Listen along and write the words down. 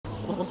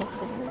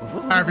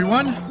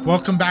everyone,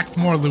 welcome back to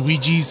more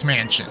Luigi's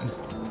Mansion.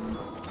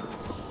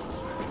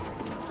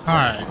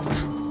 Alright.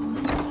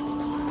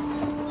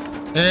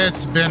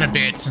 It's been a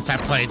bit since I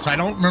played, so I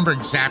don't remember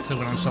exactly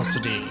what I'm supposed to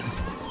do.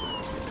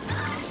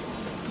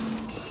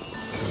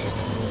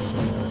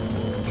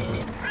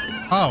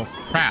 Oh,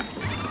 crap.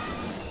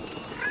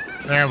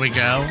 There we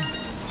go.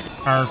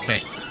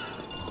 Perfect.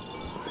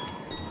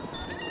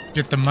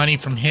 Get the money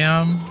from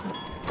him.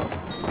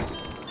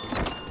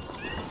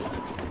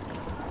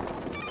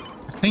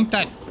 I think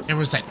that there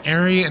was that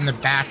area in the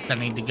back that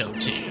I need to go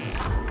to.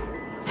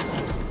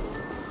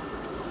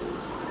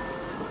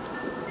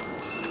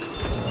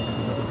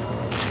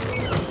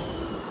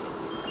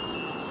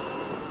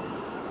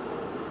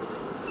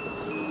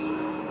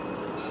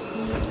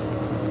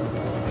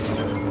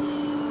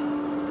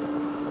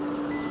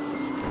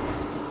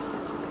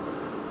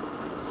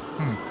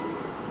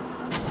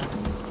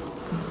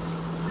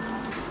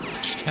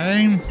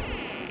 Okay.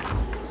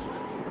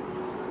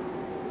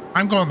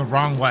 I'm going the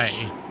wrong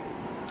way.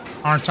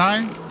 Aren't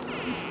I?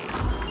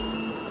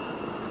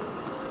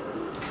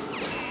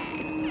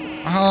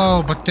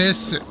 Oh, but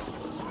this...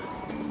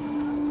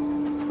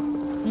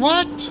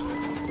 What?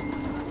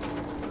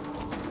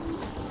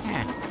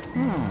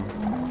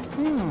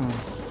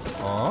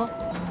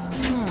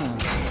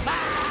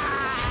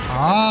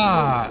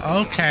 Ah,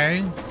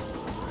 okay.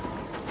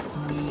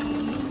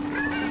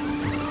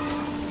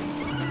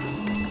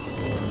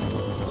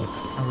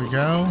 There we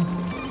go.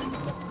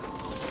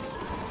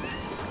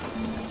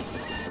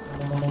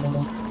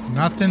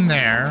 Nothing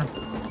there.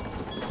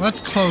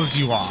 Let's close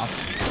you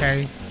off,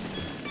 okay?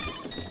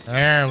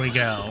 There we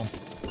go.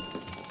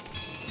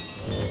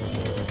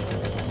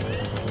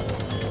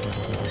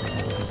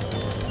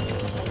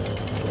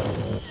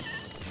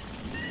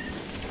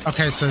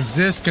 Okay, so is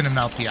this gonna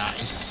melt the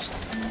ice?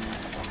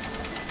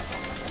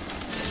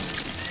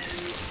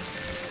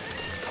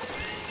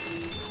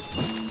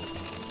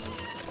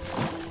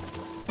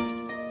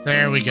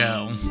 There we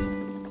go.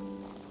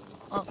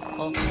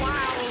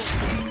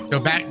 Go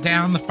back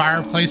down the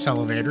fireplace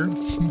elevator.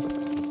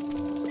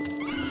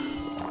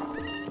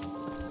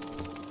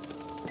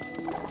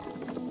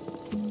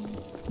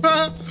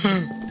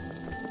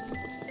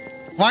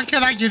 Why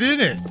can't I get in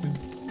it?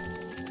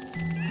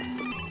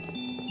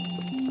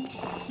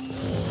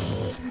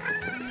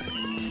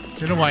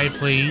 Get away,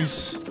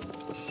 please.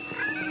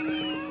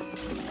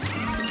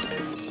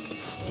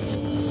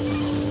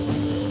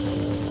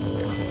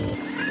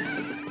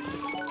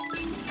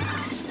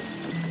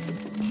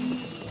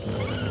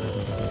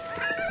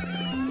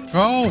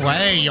 Go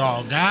away,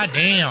 y'all.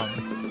 Goddamn.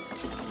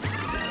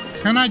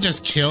 Can I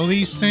just kill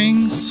these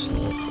things?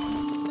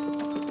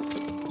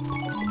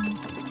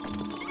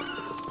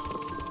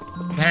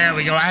 There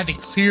we go. I had to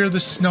clear the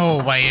snow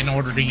away in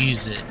order to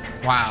use it.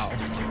 Wow.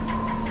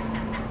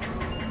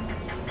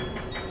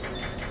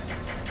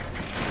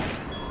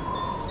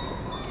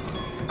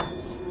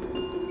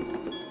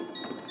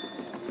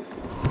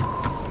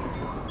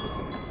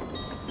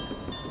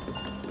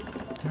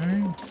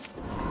 Okay.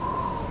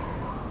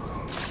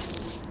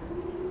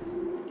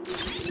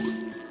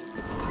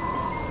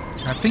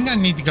 I think I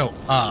need to go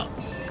up.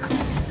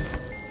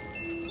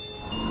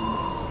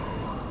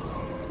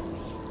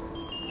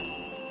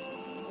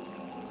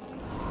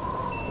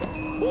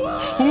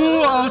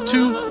 Ooh,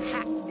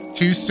 oh,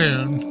 too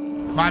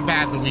soon. My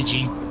bad,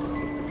 Luigi.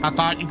 I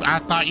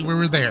thought you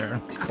were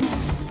there.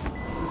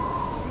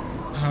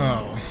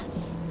 Oh.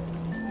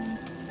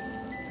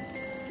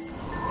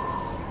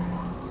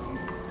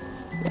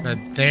 But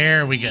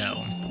there we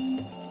go.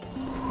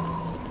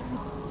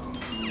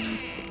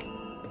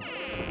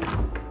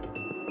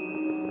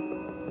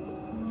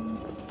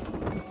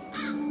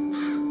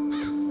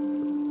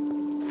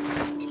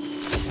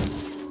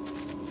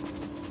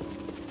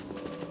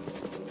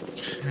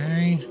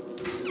 Okay.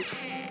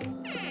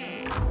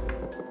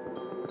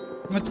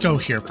 Let's go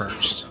here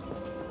first.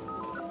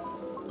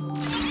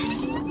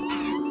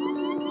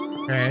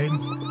 Okay.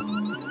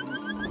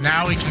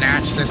 Now we can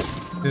access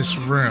this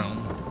room.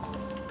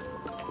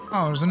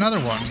 Oh, there's another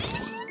one.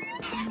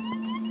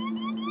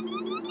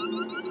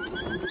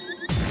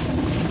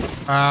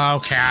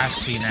 Okay, I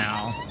see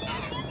now.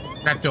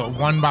 Got to do it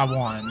one by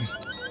one.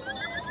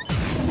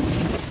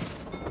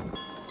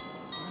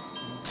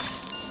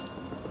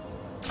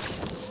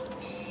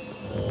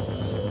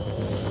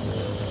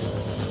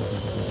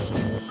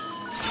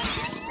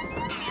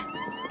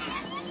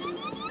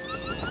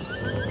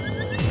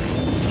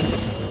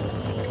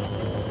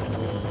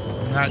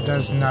 That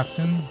does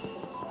nothing.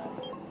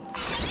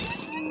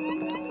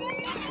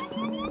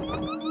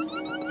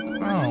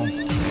 Oh.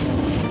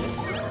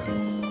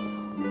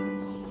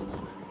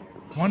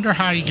 Wonder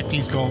how you get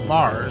these gold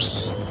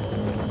bars.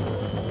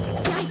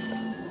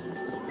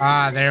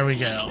 Ah, there we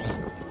go.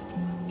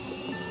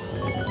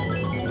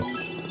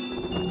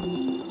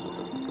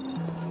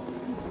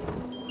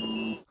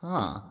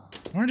 Huh.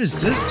 Where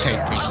does this take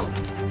me?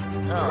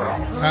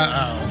 Uh-oh.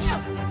 Uh-oh.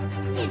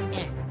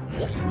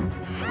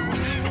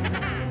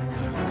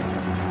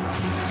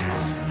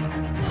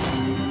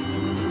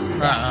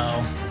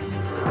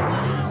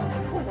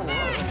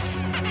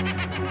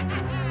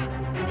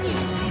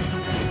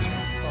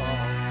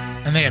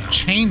 they have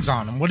chains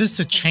on them. What does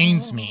the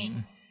chains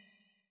mean?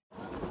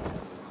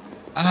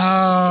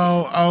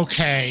 Oh,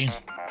 okay.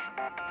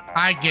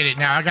 I get it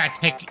now. I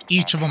gotta take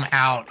each of them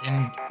out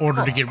in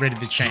order to get rid of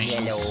the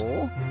chains.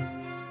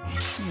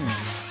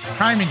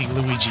 Try me,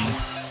 Luigi.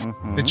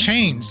 The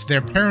chains,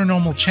 they're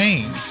paranormal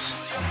chains.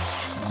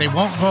 They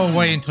won't go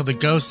away until the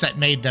ghosts that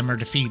made them are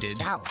defeated.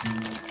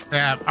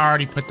 Yeah, I've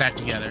already put that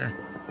together.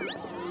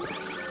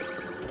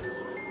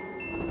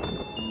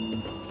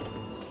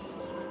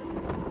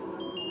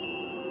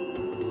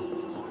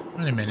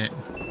 Wait a minute.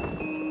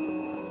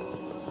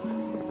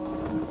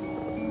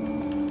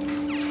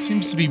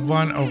 Seems to be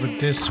one over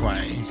this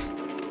way.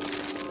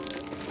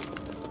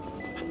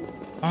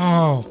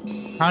 Oh,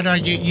 how do I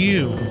get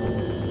you?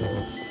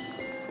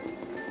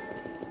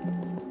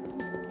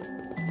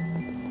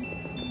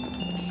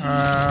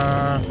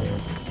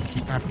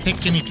 Can I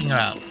pick anything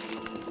up?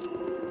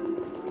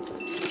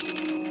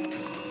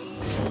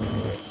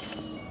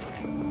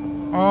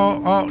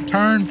 Oh,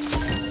 turn.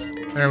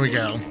 There we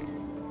go.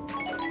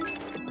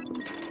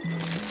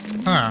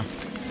 Huh.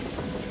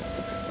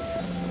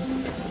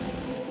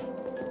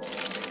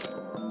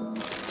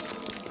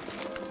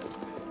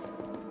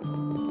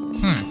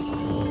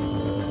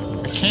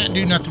 I can't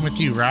do nothing with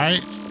you,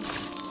 right?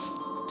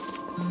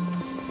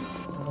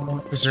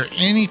 Is there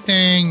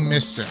anything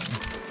missing?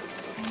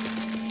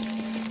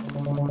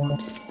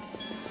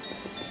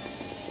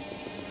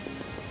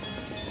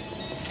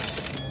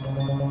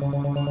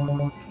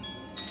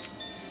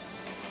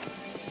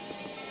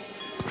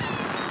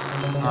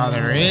 Oh,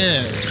 there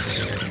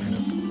is.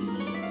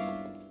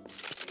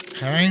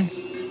 Okay.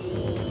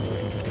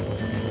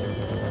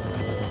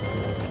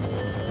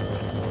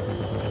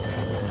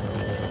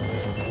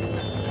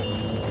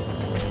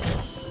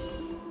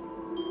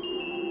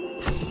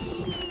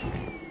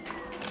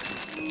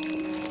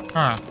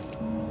 Huh.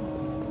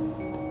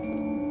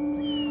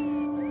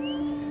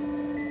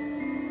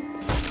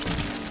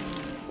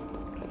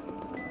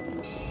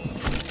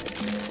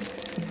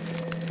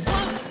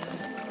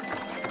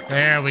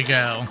 There we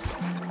go.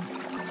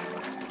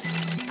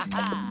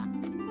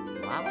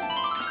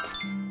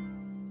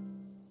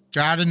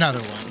 Got another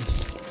one.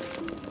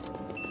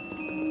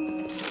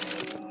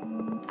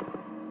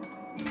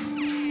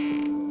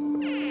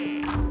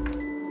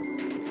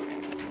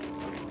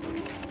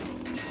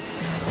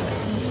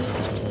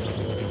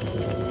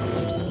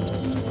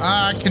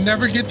 I can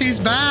never get these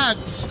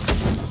bats.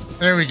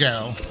 There we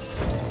go.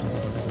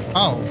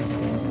 Oh.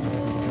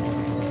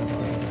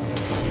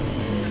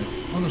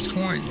 Oh, there's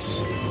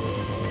coins.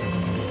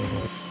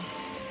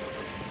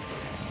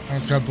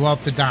 Let's go blow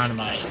up the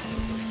dynamite.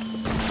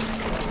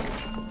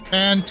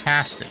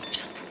 Fantastic.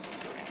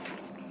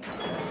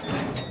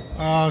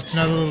 Oh, it's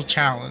another little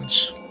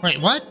challenge.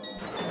 Wait, what?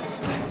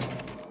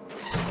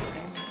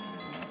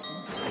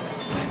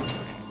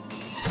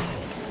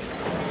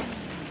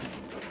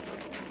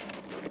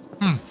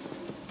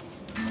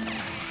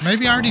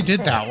 Maybe I already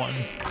did that one.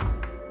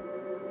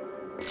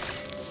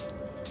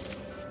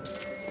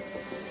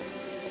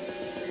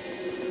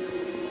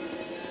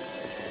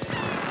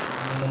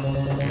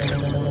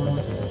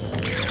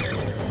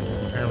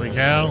 There we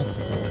go.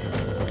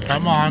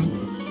 Come on.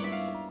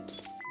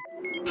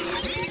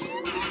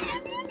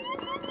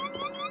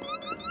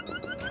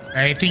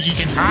 I think you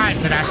can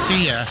hide, but I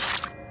see ya.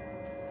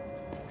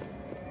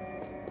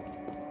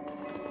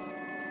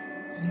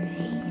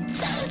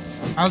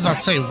 I was about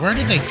to say, where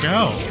did they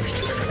go?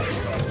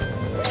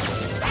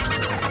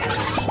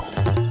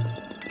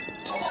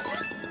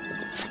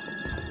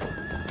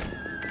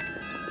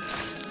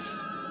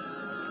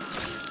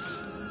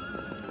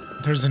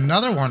 There's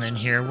another one in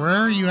here. Where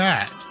are you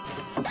at?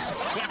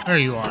 There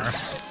you are.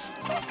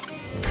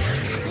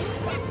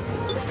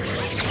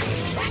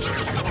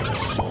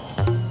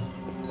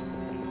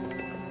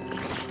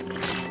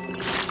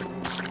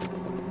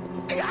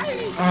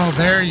 Oh,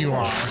 there you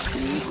are.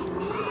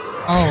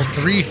 Oh,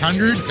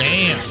 300?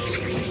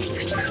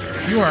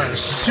 Damn. You are a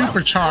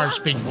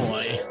supercharged big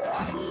boy.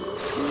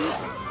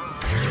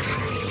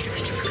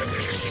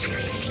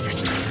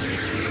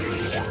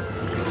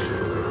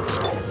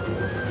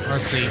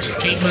 Let's see, just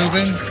keep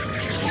moving.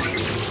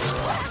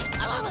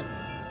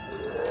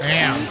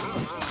 Damn.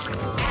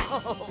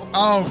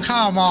 Oh,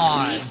 come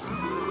on.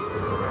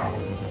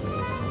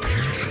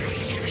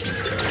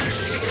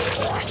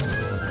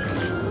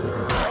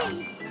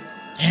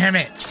 Damn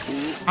it.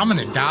 I'm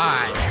gonna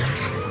die.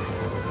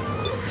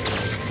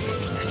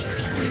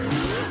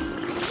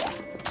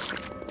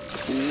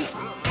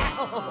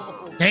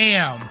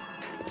 Damn.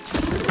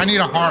 I need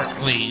a heart,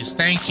 please.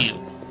 Thank you.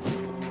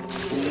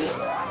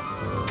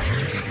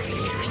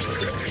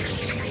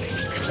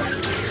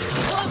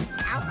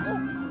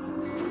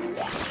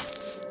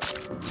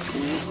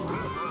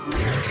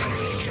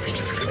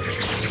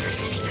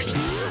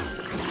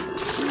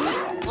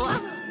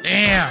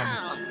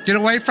 Damn. Get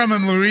away from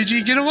him,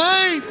 Luigi. Get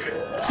away.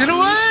 Get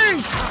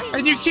away.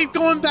 And you keep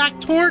going back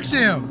towards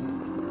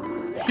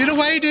him. Get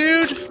away,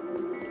 dude.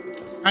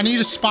 I need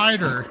a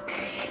spider.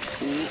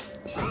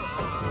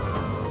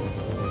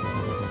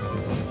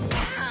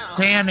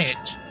 Damn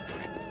it.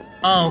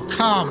 Oh,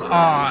 come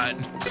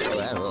on.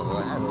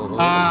 Oh,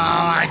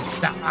 I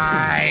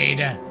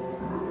died.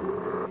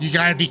 You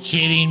gotta be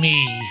kidding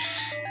me.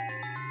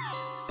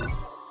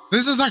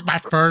 This is like my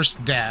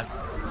first death.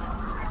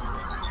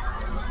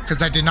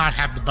 Because I did not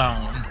have the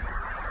bone.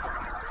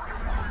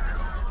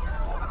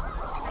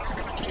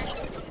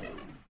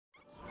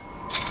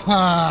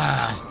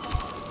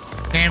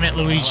 Damn it,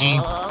 Luigi.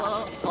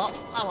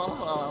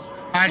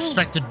 I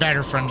expected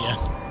better from you.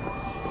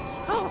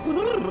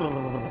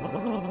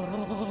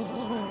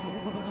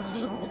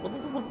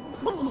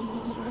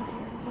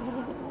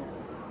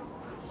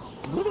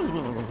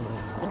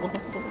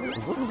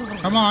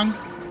 Come on.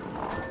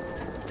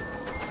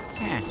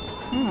 Okay.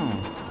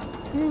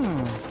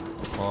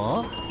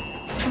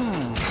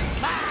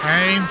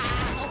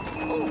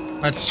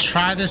 Let's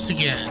try this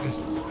again.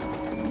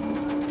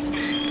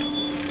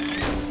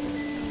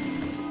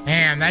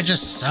 Man, that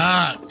just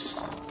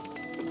sucks.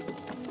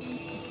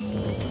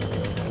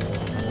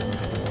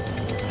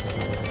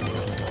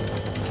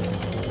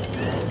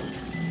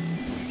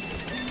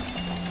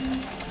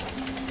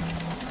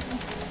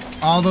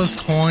 All those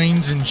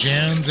coins and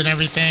gems and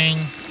everything.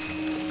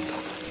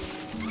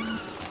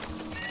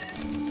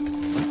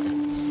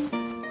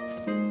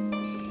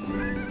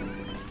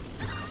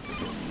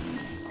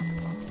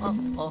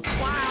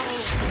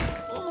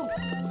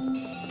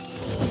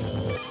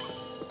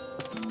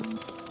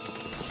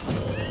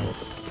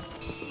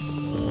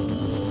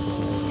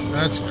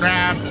 Let's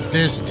grab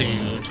this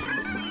dude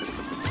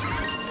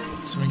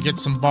so we can get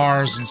some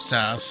bars and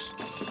stuff.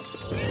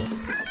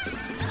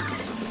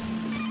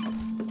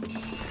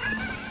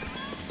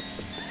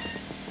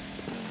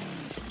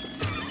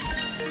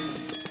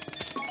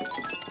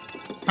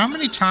 How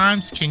many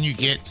times can you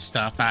get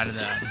stuff out of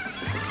them?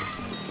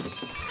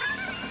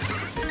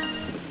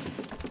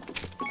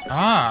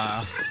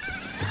 Ah.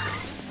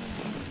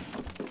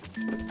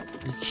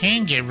 You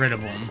can get rid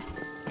of them.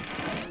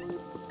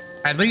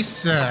 At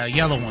least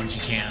yellow ones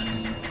you can.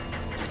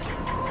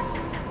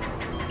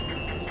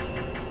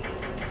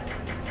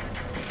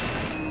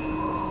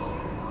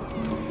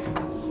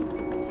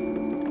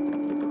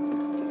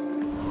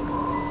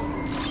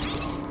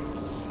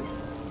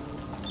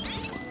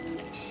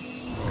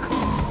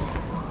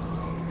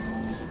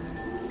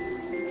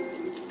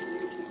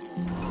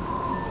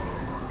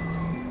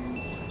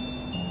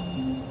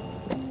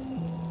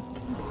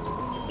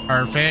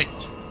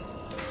 Perfect.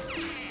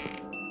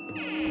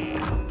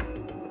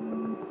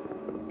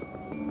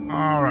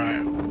 All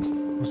right.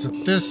 Was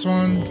it this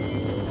one?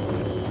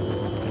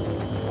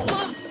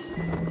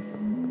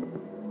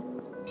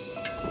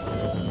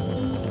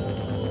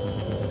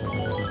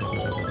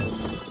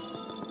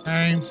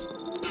 Okay.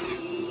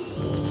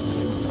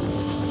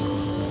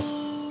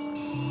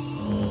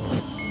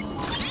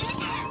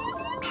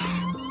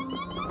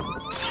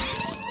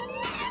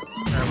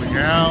 There we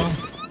go.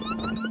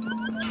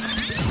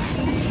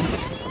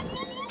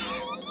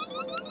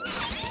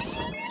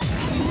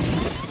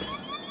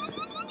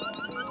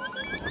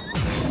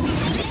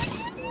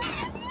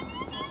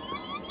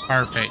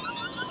 Perfect.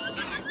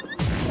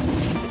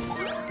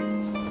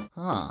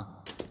 Huh.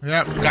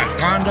 Yep, we got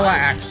gondola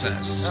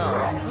access.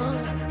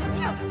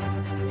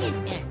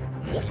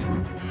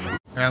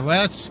 Now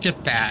let's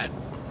skip that.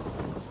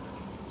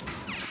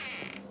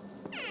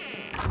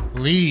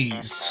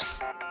 Please.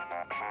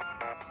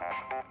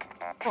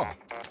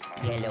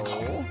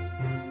 Hello.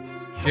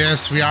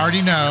 Yes, we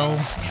already know.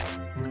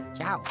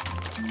 Ciao.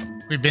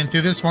 We've been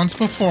through this once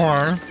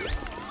before.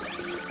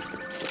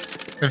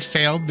 It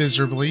failed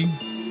miserably.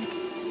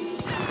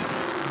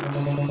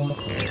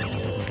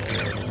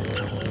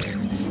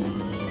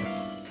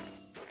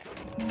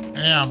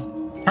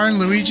 Damn. Turn,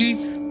 Luigi.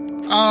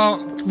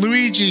 Oh,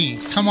 Luigi,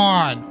 come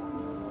on.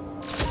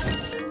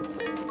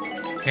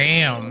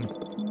 Damn.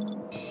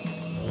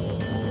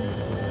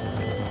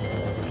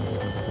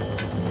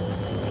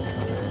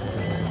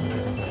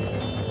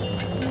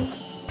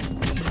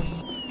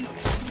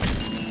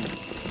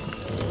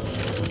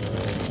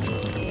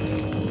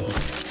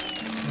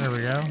 There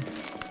we go.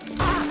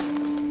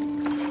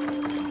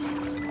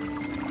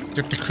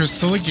 Get the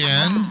crystal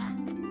again.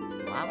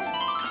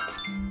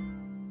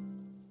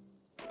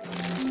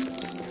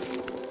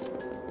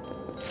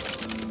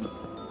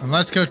 And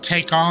let's go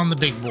take on the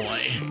big boy.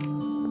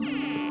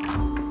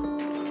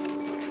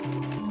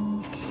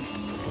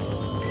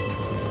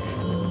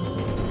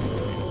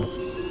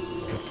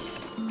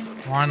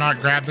 Why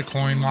not grab the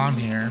coin while I'm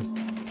here?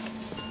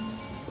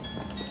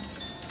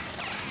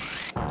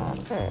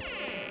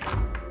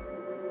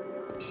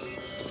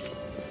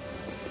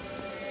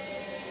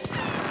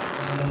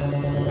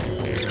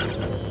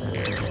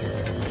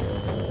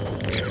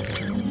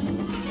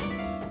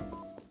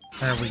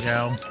 There we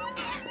go.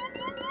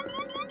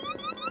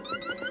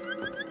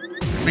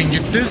 We can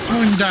get this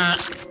one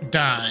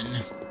done,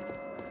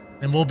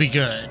 and we'll be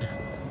good.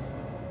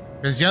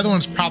 Because the other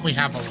ones probably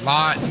have a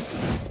lot.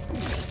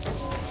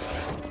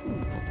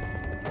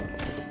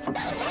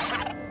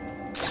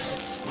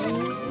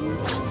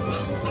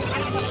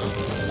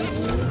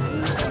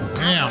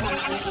 Damn.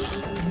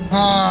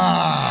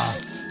 Ah.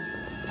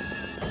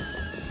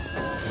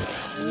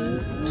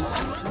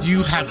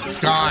 You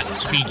have got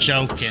to be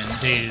joking,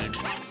 dude.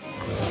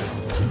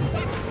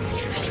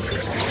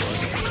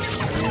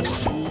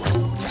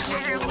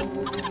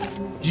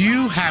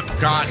 You have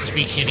got to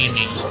be kidding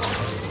me.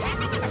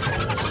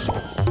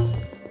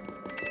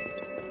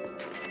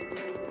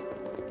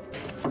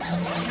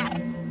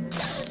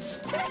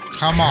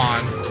 Come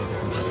on.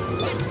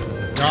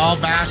 Y'all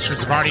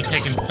bastards have already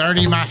taken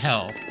 30 of my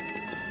health.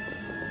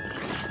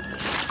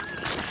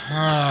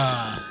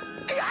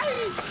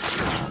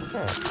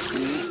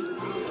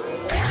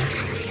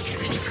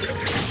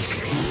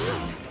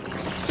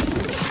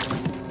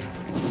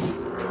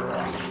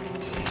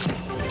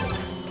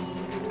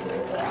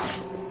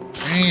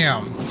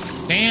 Damn.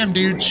 Damn,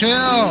 dude,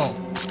 chill.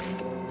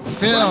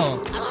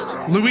 Bill.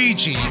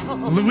 Luigi.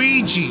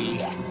 Luigi.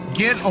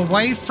 Get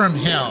away from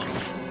him.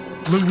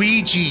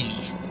 Luigi.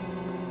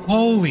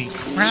 Holy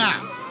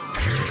crap.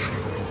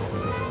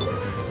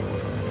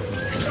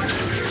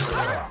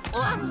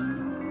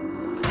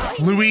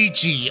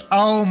 Luigi.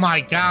 Oh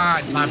my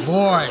god, my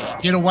boy.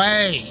 Get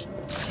away.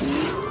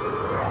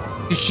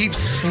 He keeps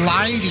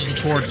sliding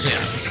towards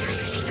him.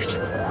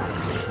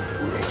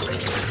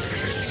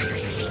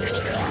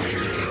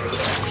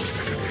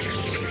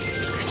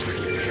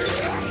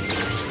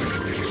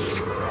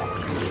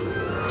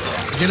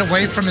 Get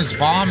away from his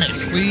vomit,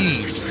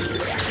 please.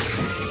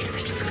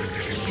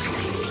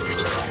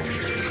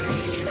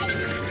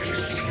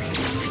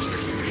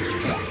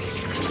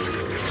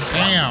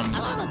 Damn.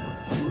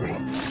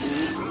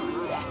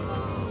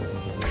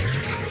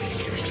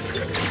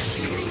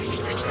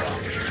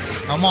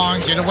 Come on,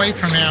 get away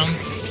from him.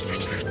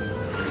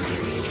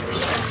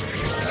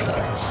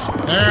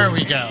 There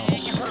we go.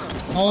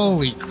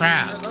 Holy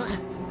crap.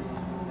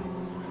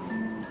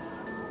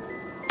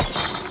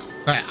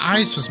 That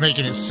ice was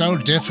making it so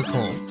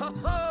difficult.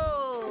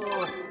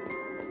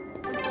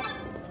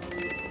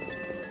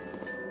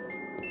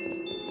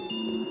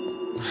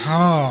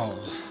 Oh.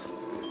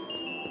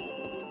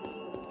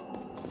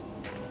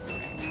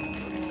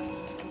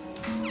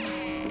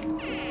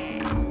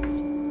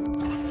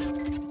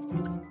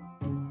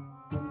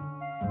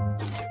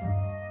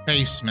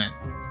 Basement.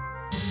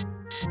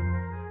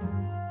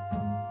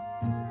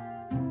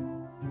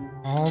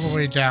 All the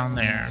way down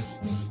there.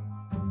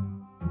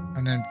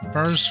 And then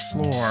first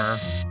floor.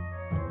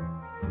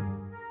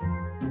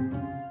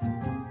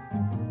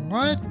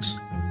 What?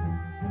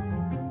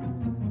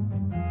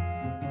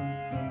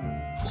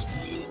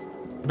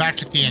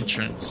 Back at the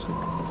entrance.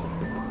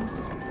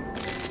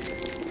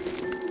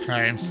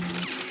 Okay.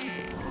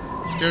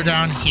 Let's go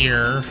down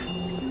here.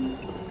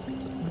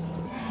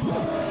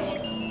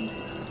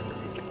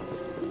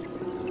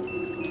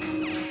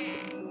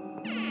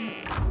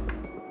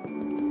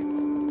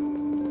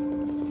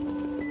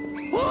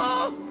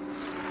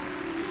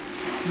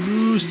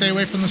 Ooh, stay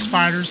away from the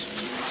spiders.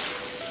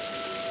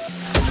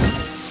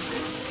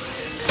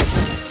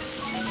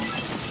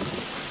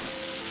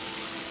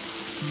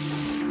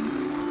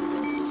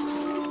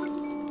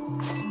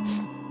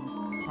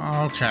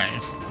 Okay.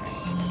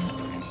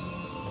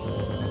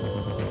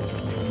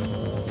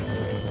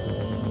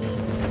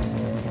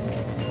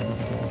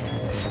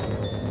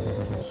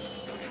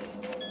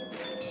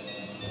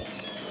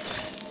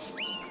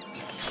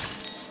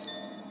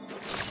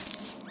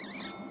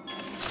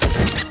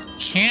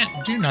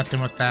 Can't do nothing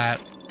with that.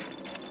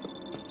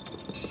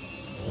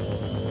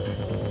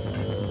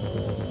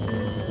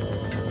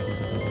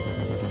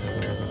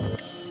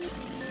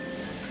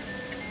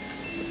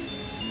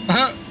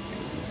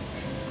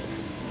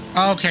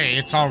 Okay,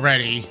 it's all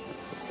ready.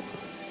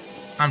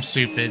 I'm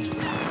stupid.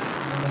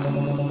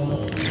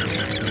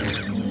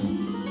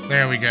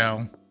 There we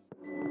go.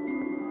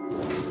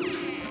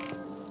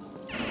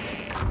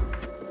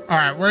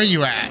 Alright, where are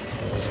you at?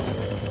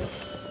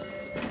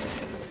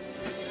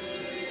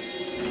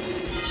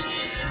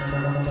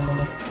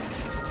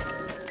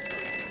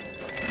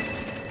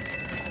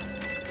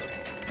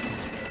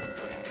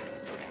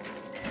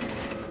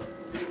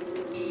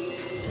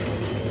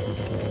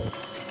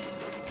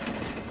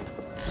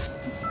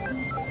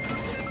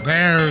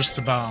 There's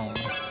the bone.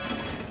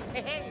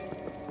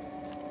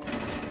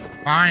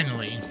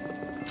 Finally.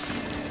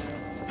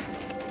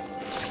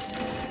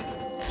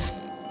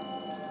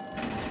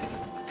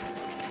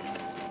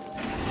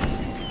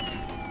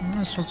 What am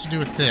I supposed to do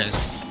with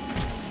this?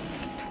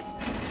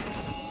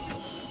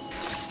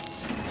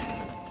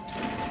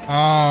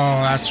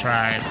 Oh, that's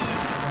right.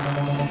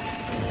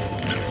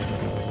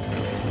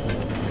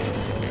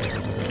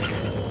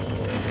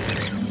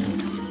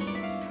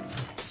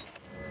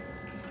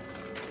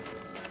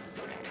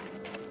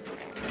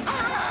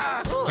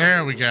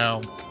 There we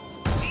go.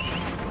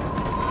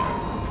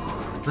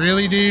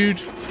 Really, dude?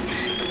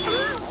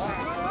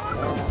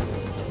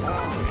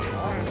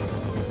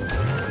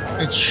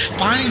 It's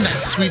finding that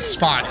sweet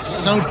spot is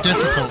so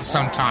difficult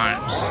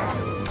sometimes.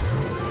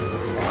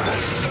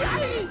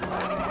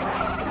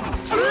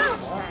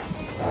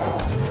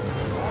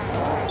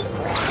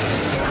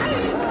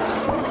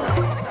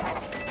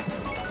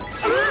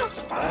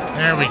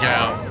 There we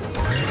go.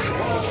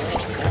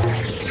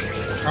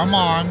 Come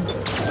on.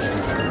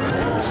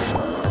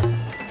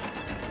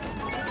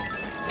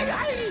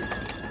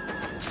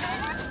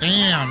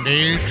 Damn,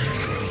 dude.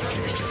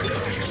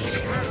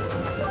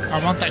 I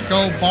want that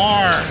gold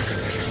bar.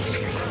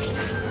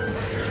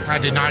 I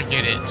did not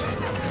get it.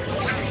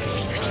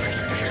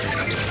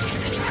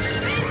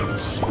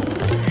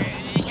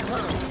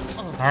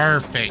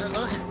 Perfect.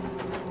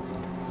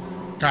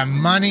 Got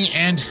money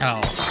and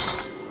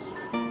health.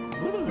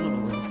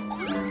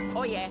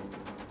 Oh yeah.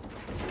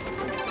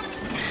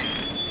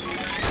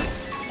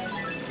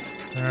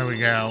 There we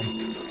go.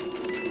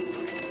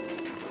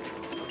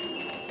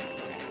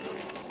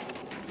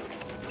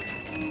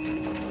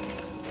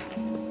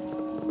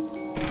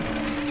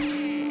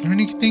 Is there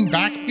anything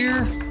back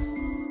here?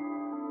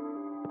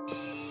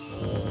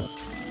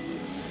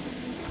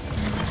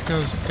 This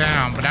goes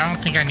down, but I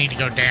don't think I need to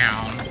go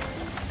down.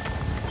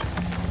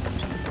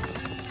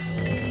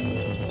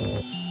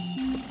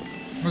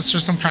 Unless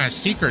there's some kind of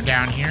secret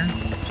down here.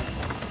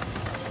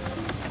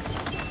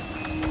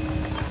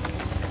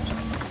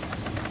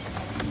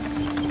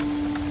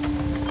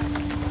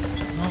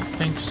 I don't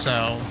think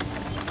so.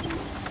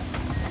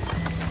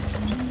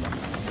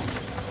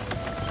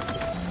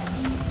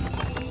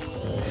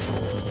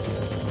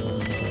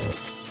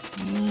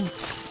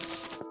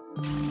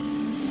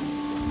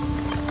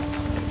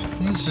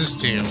 What does this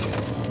do?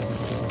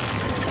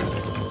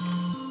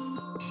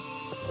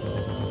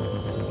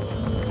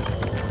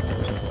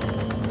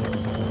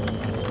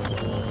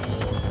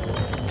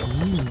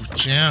 Ooh,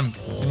 gem.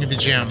 Give me the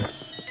gem.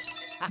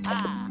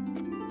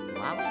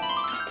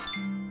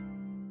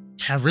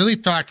 I really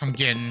feel like I'm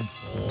getting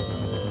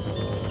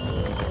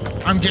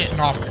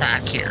off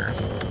track here.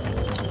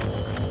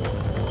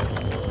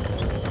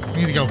 I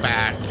need to go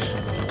back.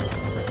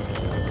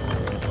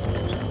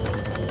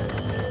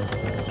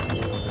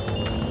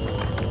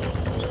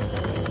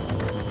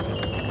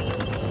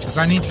 Because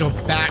I need to go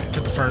back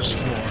to the first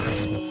floor.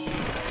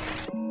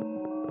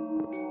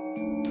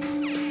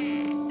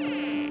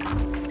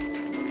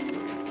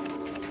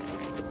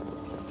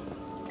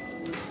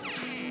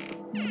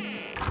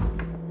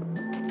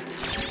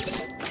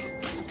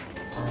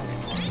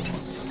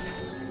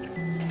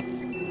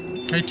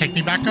 Okay, take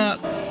me back up.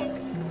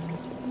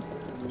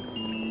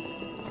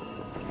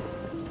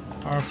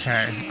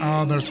 Okay.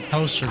 Oh, there's a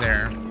poster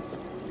there.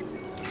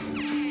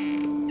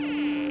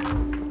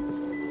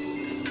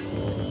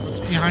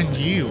 What's behind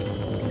you?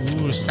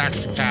 Ooh,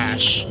 stacks of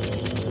cash.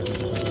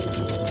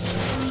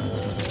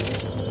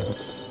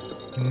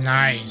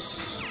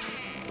 Nice.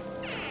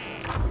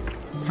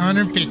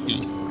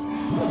 150.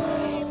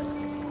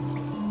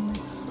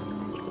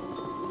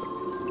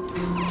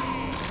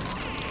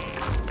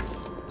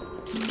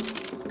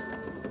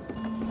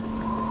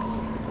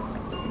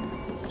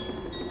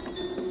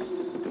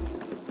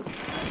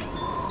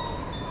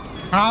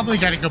 Probably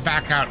got to go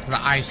back out to the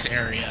ice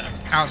area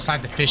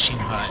outside the fishing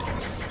hut.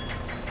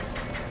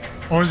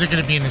 Or is it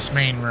going to be in this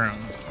main room?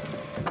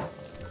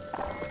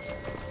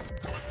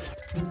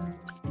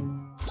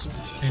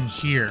 It's in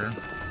here.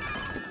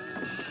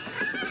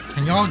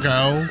 Can y'all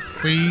go,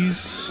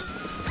 please?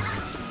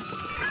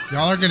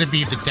 Y'all are going to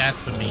be the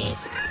death of me.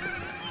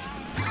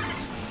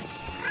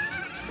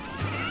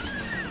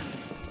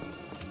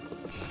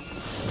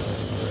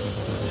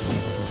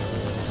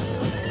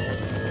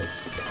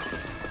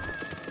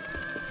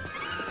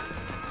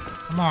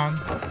 Come on.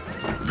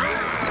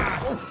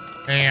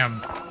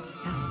 Damn.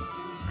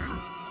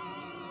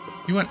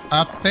 You went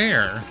up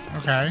there.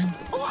 Okay.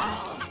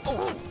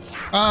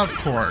 Of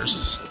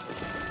course.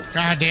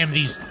 God damn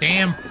these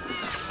damn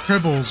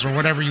tribbles or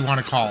whatever you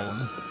want to call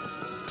them.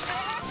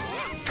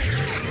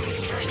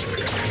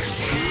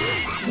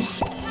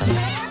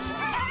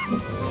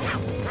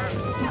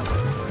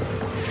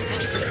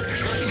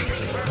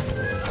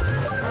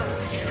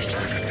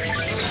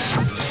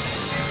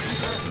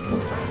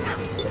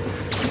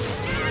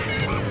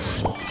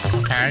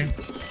 Okay.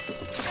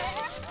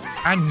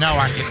 I know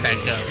I hit that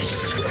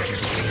ghost.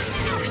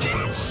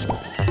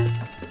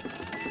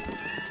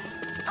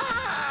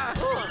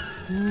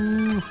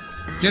 Ooh.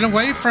 Get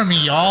away from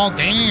me, y'all.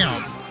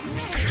 Damn.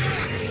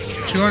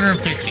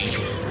 250.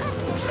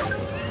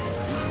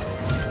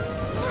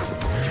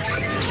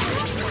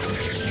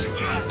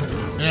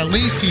 And at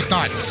least he's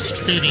not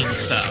spitting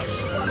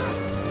stuff.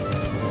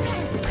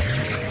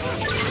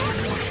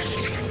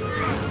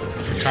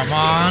 Come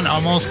on,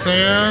 almost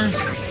there.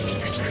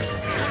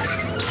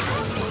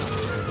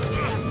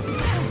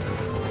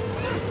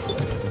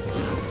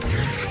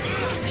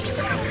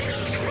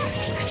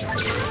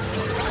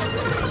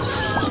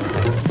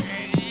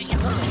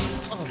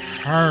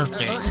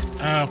 Perfect.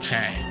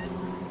 Okay.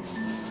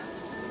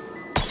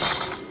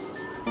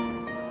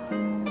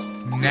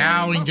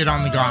 Now we can get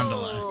on the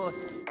gondola.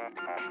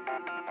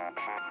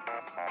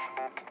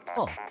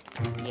 Oh,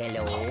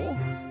 yellow.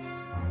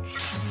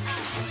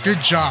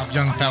 Good job,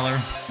 young feller.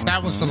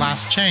 That was the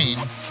last chain.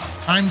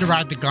 Time to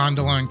ride the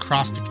gondola and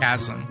cross the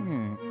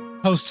chasm.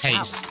 Post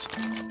haste.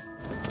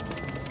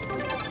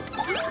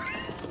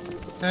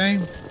 Okay.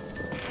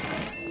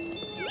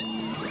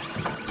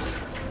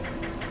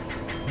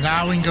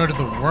 Now we can go to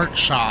the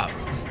workshop.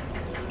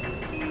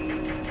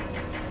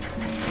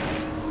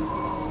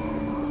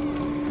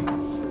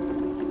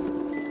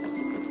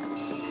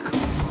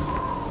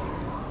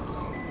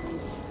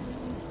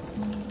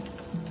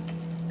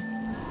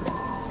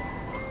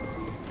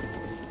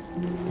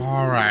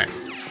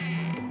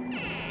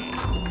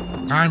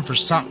 Time for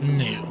something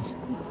new.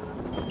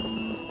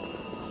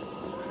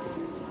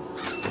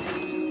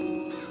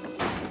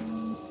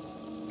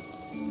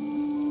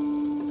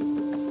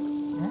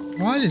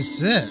 What is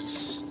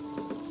this?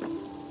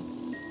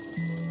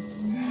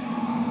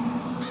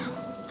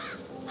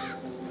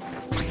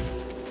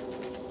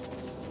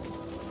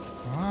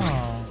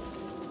 Oh.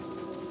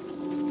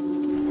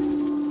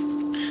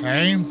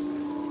 Okay.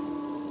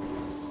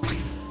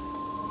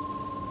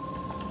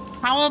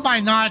 How am I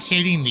not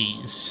hitting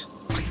these?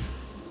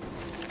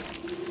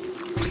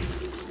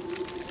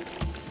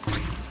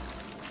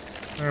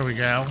 There we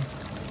go.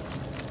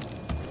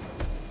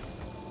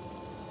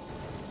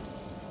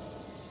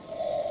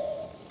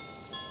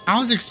 I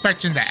was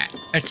expecting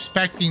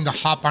to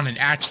hop on an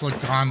actual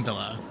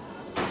gondola.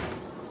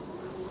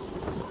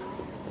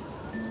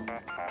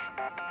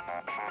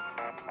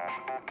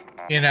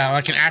 You know,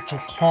 like an actual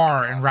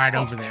car and ride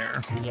over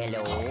there.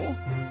 Hello?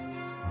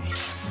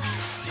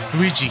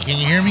 Luigi, can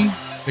you hear me?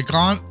 The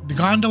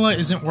gondola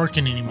isn't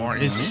working anymore,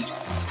 is it?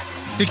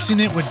 Fixing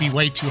it would be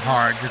way too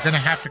hard. You're gonna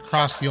have to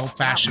cross the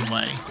old-fashioned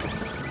way.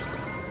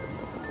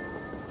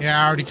 Yeah,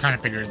 I already kind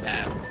of figured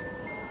that.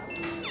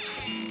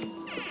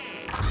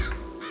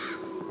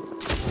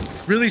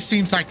 Really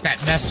seems like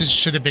that message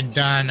should have been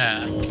done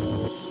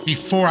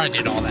before I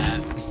did all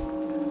that.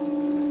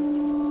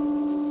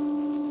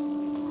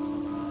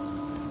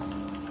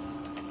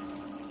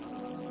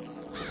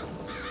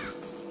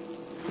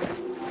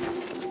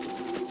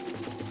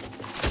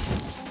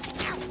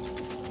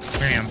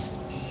 Damn.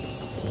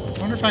 I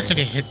wonder if I could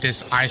have hit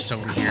this ice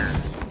over here.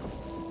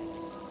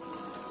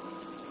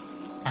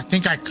 I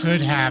think I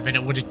could have, and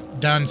it would have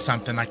done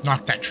something, like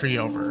knocked that tree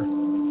over.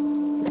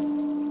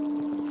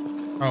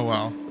 Oh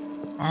well.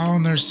 Oh,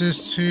 and there's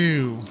this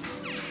too.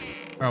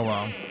 Oh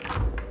well.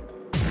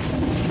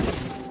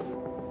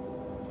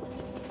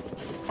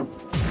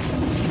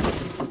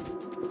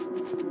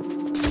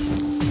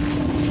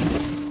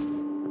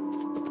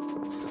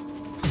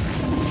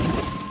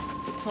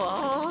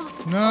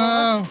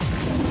 No!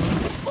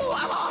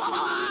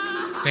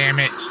 Damn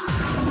it.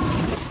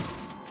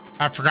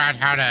 I forgot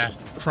how to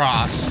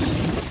cross.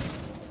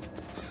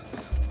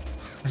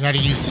 I gotta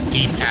use the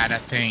D-pad, I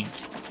think.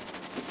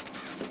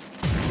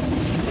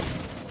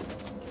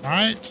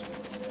 Alright.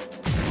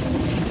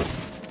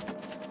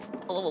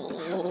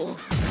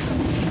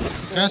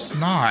 Guess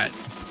not.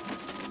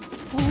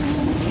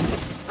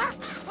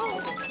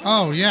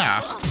 Oh,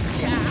 yeah.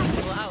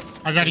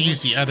 I gotta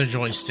use the other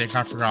joystick,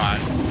 I forgot.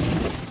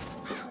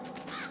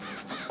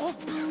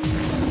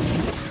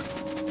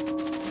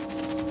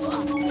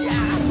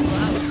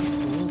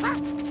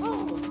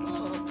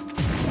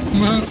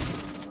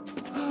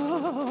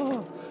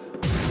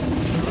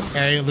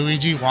 Hey,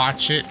 Luigi,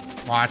 watch it.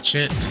 Watch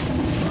it.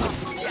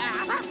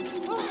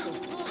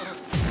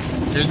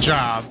 Good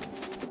job.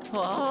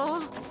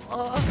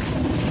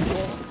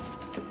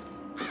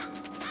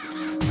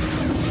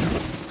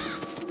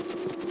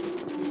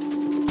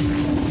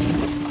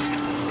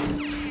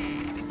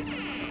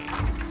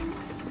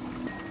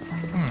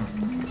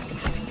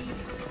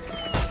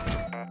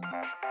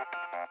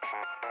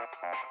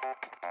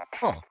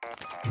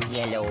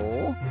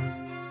 Yellow?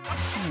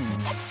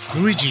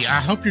 Luigi, I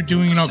hope you're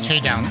doing okay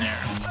down there.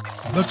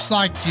 Looks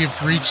like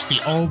you've reached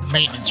the old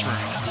maintenance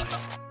room.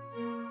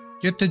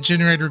 Get the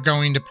generator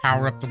going to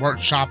power up the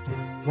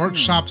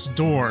workshop's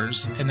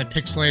doors and the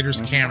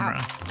pixelator's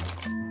camera.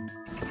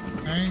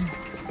 Okay.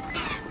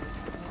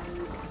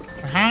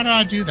 How do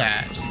I do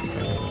that?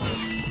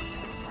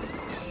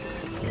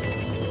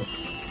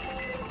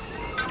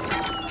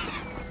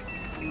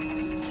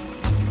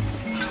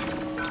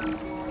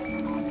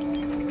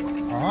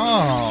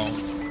 Oh.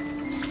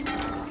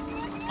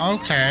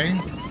 Okay.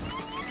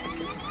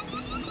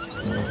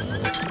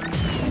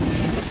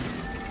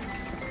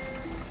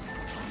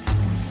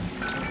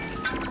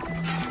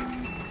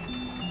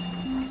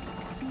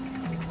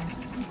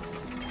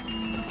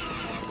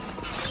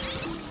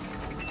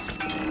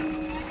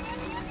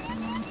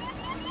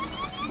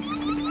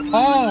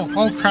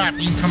 Oh crap,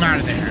 you can come out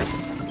of there.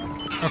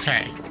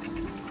 Okay.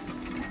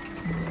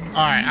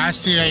 Alright, I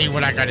see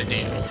what I gotta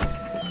do.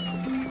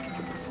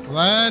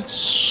 Let's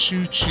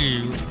shoot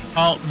you.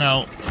 Oh,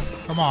 no.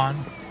 Come on.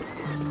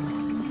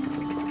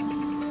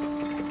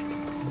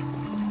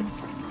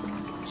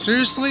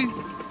 Seriously?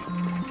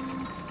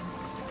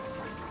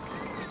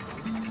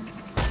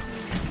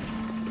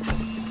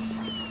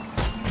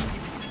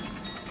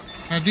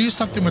 Can I do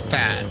something with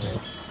that?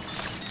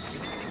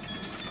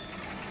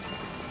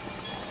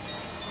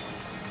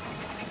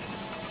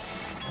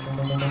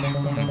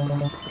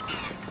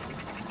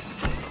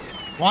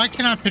 Why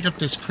can't I pick up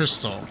this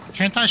crystal?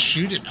 Can't I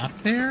shoot it up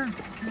there?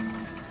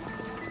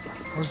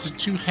 Or is it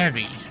too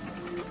heavy?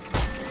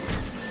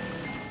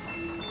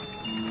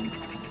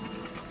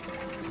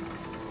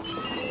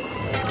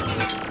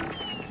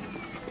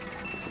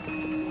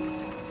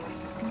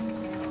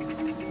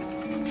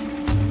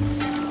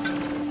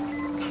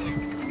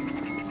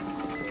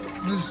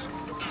 Is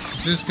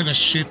this gonna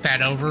shoot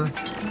that over?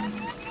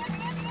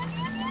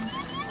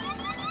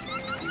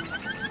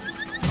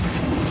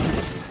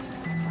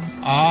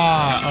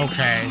 Ah,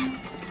 okay.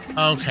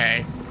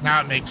 Okay, now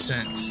it makes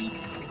sense.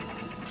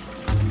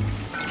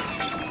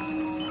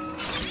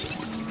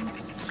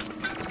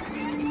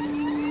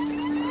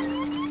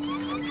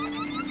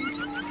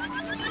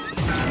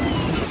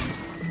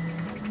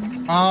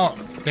 Oh,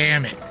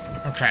 damn it.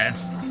 Okay.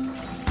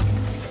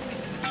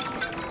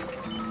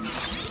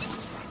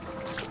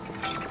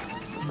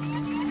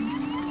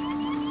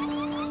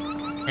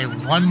 Okay,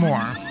 one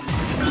more.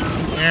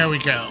 There we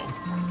go.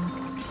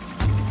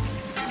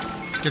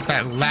 Get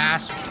that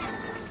last.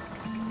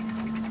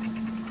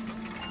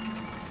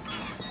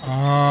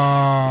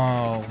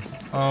 Oh,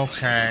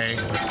 okay.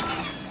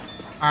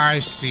 I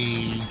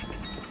see.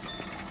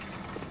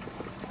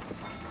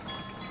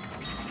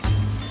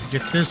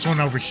 Get this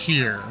one over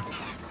here.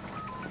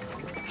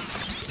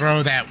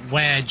 Throw that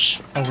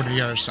wedge over to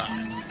the other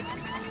side.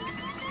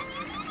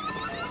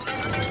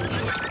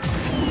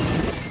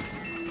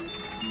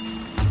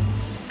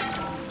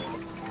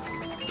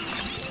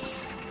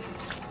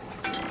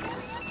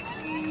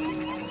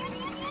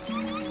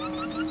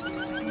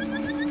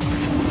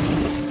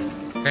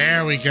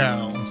 There we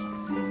go.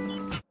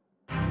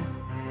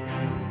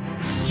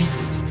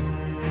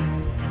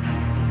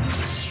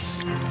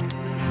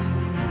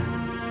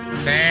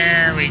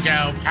 There we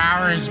go.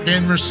 Power has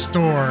been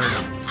restored.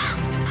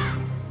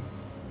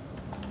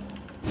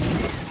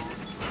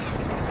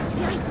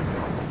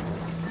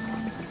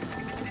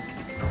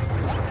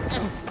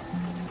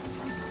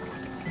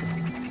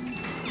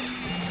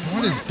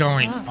 What is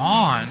going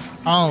on?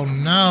 Oh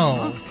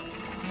no.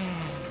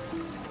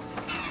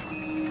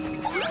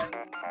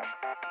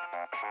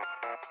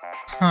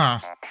 Huh.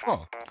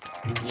 Oh.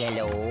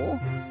 Yellow.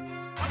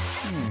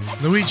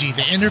 Luigi,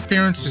 the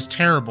interference is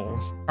terrible.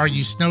 Are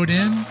you snowed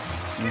in?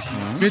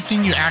 Good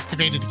thing you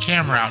activated the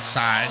camera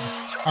outside.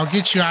 I'll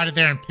get you out of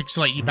there and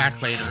pixelate you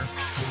back later.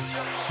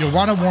 You'll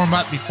want to warm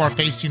up before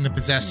facing the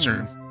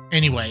Possessor.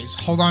 Anyways,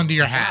 hold on to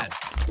your hat.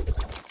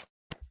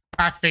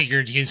 I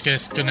figured he's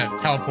just gonna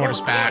teleport us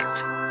back.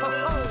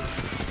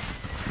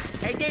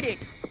 I did it.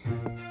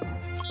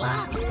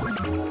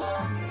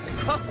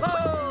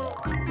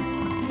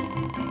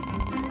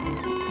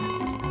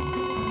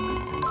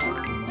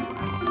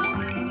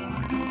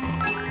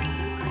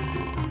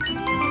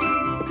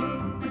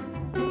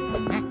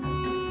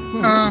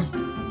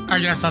 I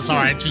guess that's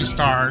alright, 2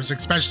 stars,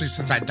 especially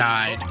since I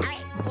died.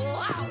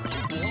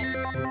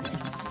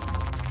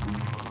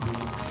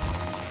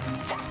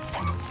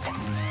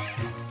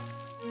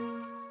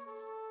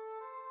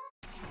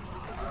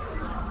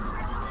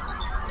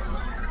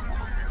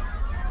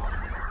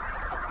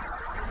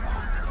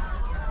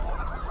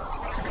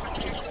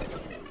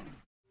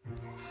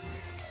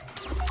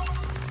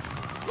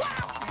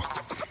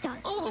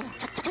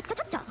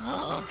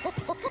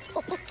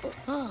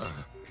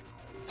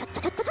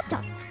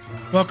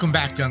 Welcome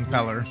back, young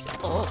feller.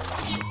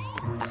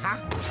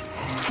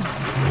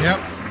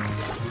 Yep.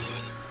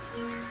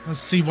 Let's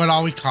see what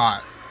all we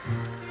caught.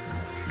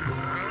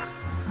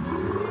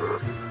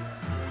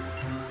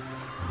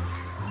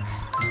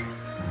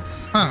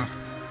 Huh.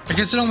 I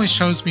guess it only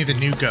shows me the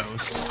new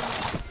ghosts.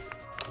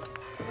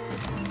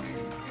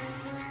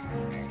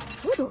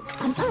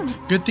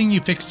 Good thing you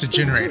fixed the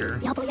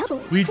generator.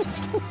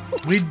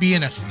 We'd be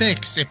in a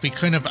fix if we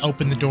couldn't have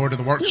opened the door to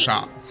the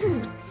workshop.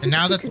 And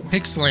now that the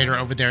pixelator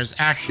over there is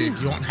active,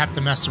 you won't have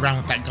to mess around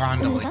with that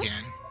gondola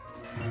again.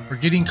 We're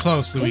getting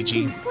close,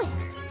 Luigi.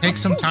 Take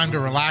some time to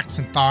relax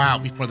and thaw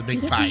out before the big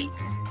fight.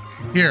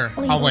 Here,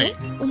 I'll wait.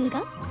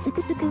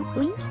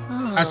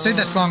 I say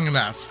that's long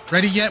enough.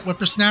 Ready yet,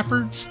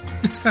 whippersnapper?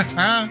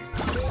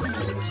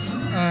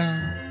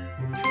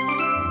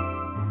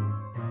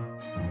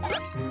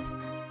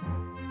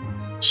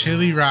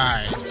 Chilly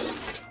ride.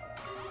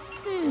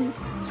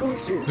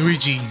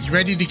 Luigi, you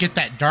ready to get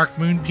that dark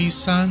moon piece,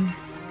 son?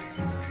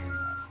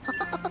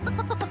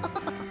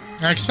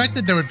 I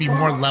expected there would be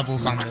more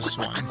levels on this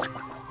one.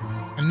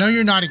 I know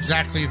you're not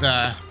exactly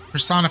the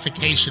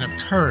personification of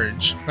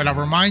courage, but I'll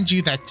remind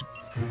you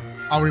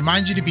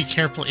to be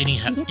careful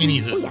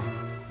anywho.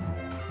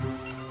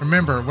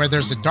 Remember, where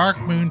there's a dark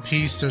moon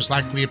piece, there's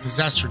likely a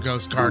Possessor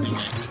Ghost guarding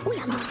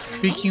it.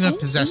 Speaking of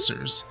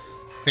possessors,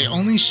 they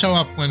only show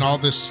up when all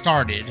this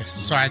started,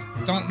 so I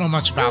don't know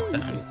much about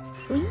them.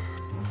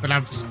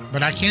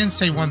 But I can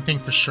say one thing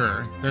for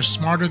sure. They're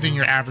smarter than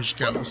your average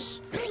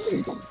ghosts.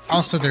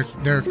 Also,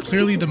 they're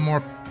clearly the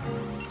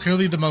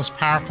most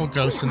powerful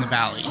ghosts in the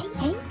valley.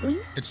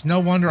 It's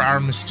no wonder our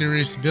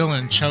mysterious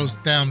villain chose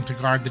them to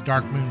guard the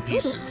dark moon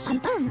pieces.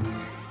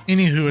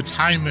 Anywho, it's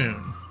high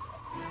moon.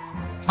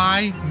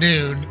 High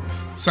noon,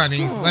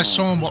 Sonny. Let's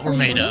show them what we're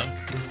made of.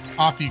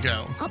 Off you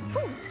go.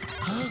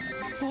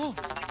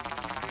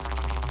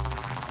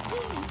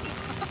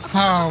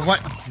 Oh, what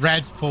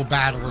dreadful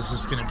battle is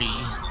this gonna be?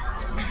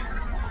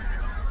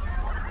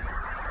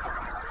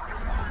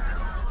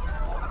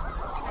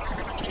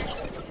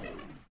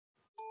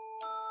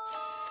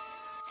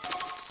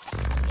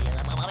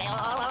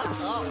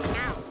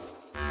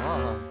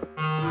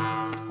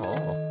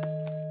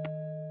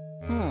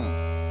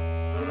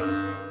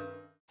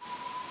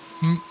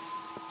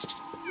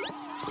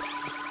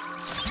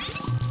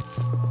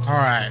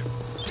 Alright.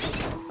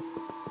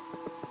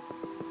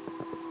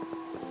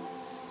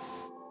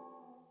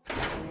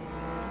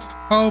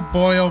 Oh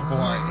boy, oh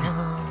boy.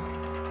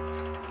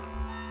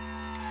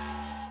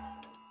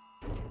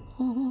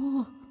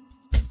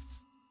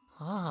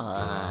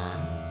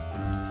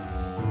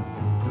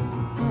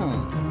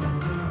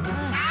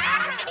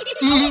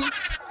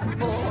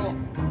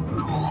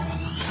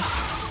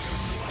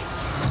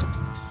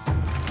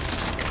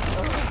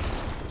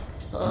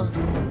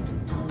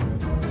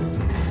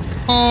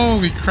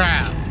 Holy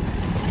crap.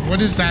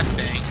 What is that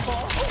thing?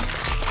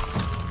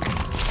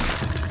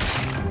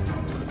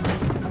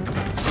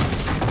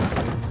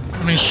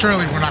 I mean,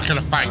 surely we're not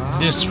gonna fight in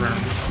this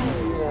room.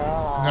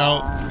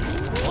 No.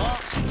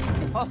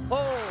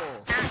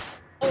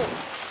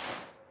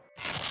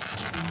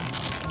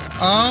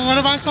 Oh, what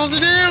am I supposed to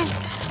do?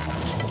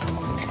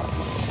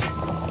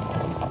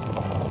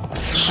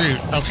 Shoot,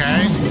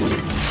 okay.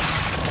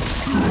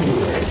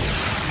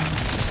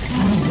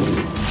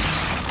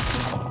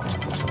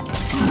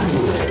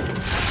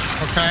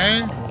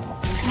 Okay.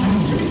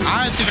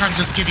 I think I'm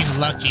just getting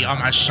lucky on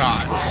my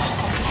shots.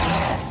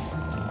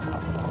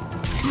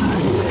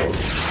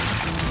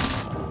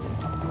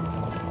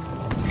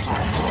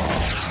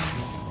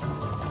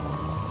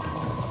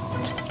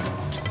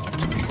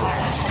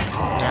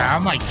 Yeah,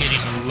 I'm like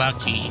getting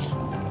lucky.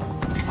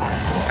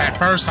 At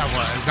first I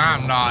was, now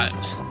I'm not.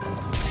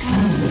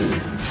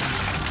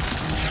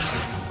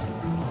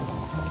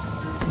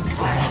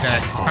 I need to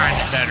time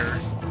it better.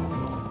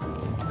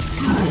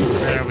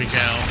 There we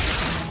go.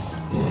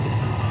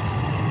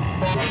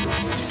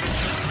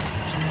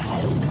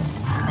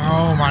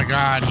 Oh my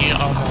god, he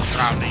almost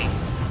got me.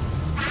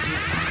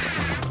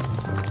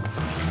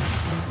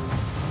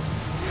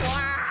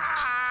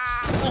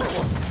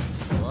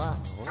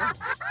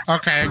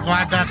 Okay,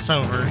 glad that's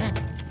over.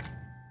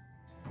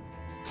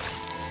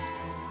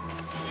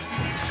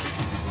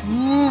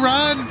 Ooh,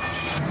 run!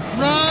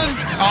 Run!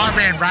 Oh, I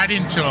ran right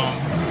into him.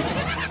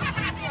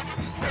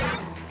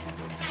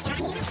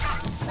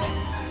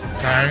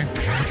 Okay.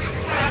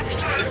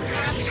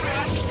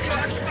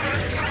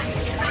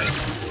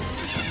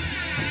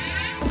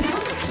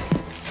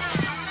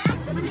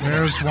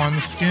 There's one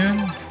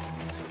skin.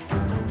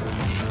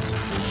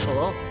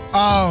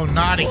 Oh,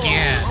 not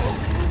again.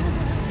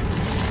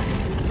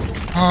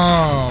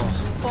 Oh.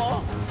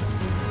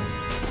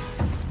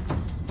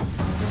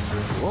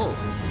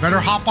 Better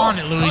hop on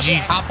it, Luigi.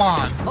 Hop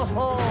on.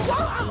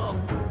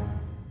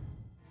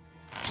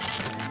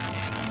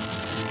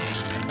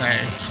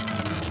 Hey.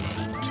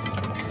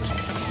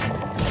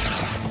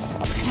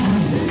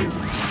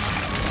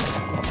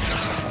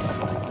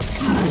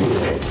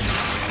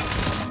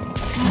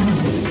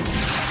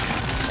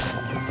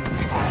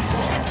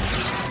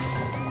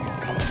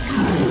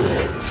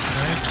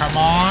 Okay, come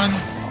on.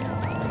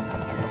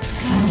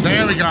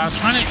 There we go. I was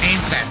trying to aim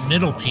for that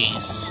middle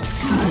piece.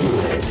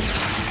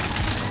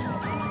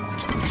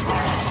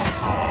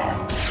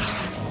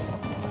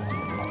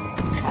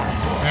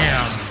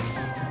 Damn.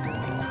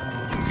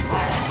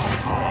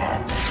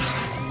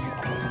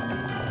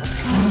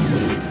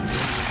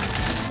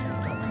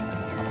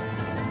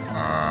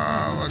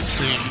 Let's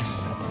see.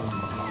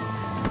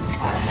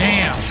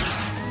 Damn.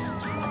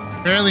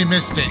 Barely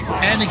missed it.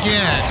 And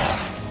again.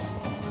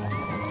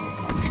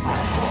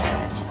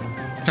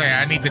 Okay,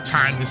 I need to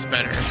time this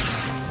better.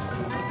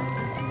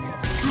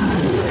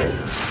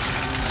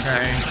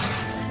 Okay.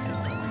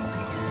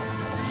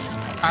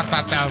 I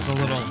thought that was a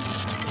little...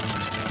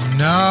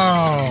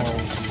 No.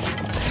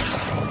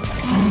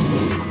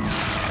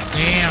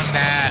 Damn,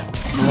 that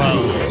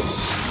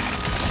blows.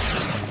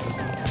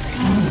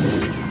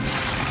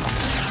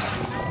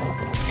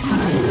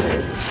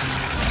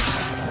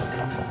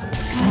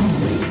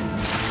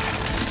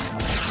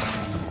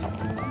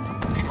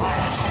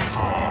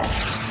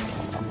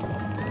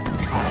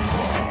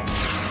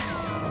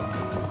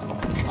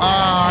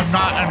 I'm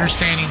not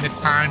understanding the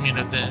timing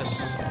of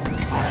this. And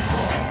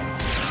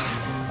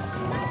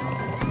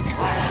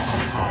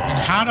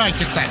how do I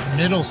get that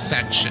middle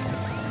section?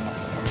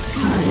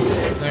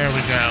 There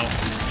we go.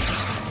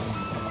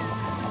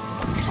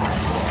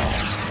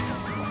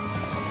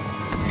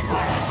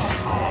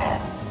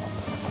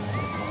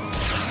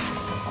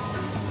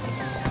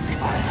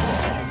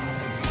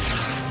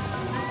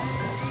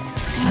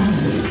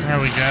 There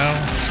we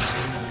go.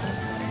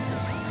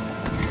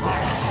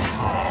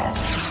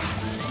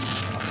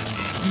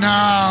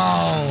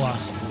 No!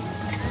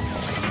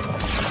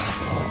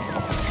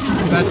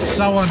 That's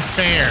so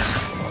unfair.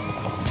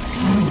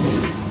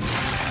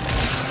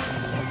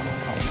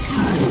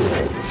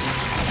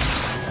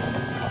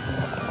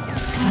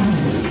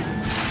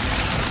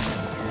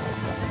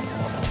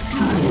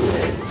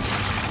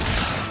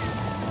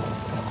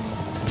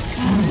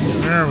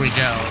 There we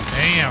go.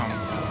 Damn.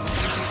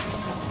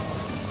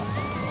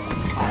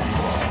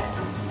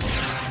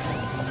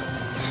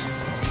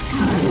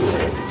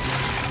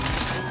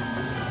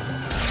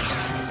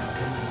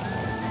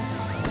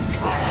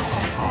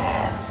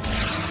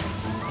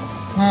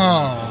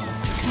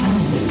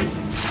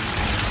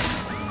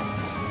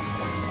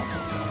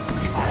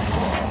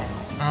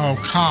 Oh.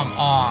 come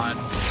on.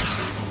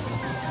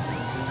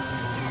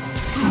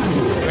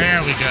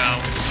 There we go.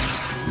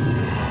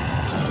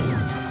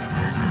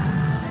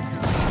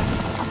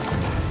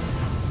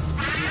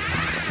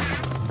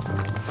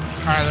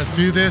 Alright, let's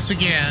do this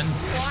again.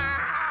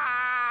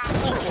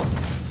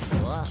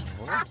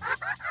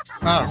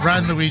 Oh,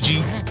 run,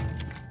 Luigi.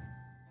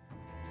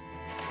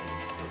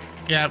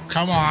 Yep,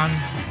 come on.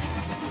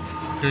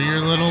 Do your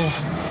little...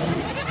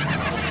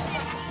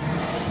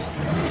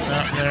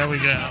 Oh, there we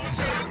go.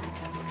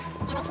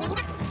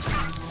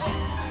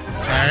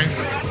 Okay.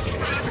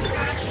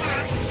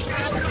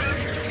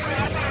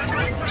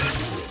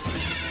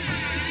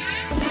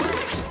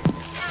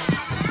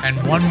 And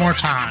one more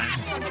time.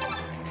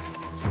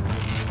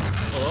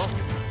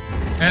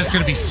 And it's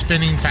going to be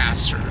spinning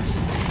faster.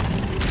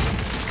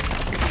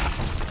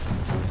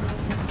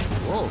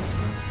 Whoa.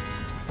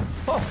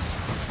 Oh.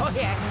 Oh,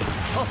 yeah.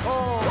 Oh,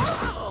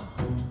 oh.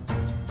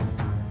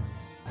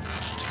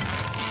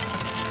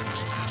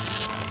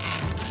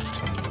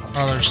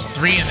 Oh, there's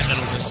 3 in the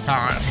middle this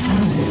time.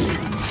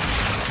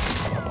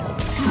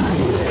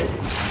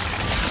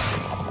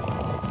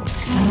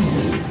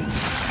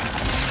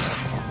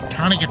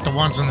 Trying to get the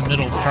ones in the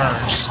middle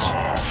first.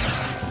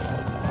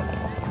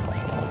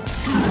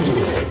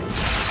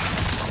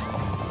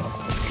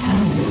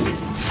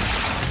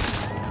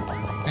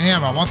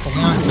 Damn, I want the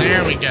ones.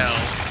 There we go.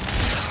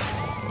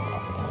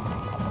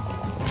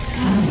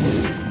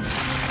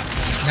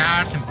 Now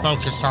I can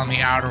focus on the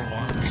outer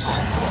ones.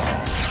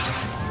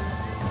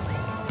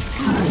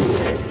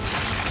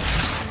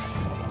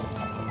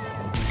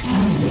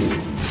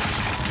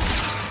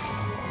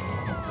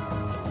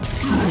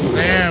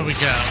 There we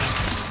go.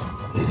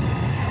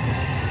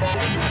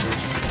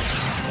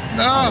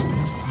 No!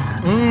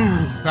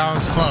 Ooh, that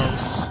was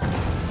close.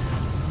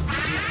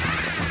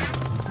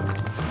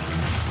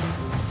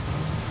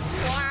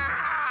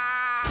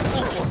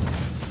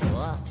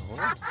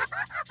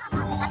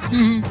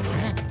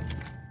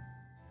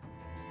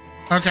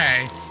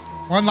 Okay.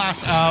 One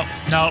last... Oh,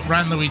 no.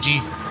 Run, Luigi.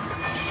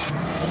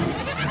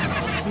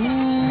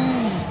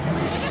 Ooh.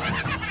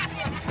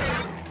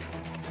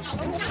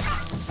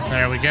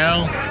 There we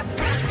go.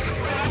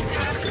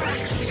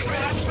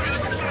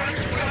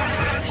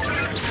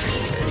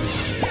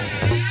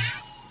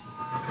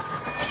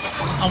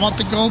 I want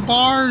the gold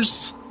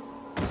bars.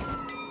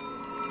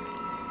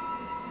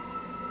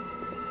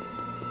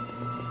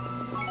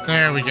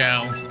 There we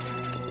go.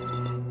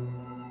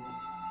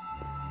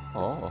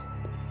 Oh.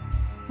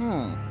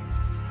 Hmm.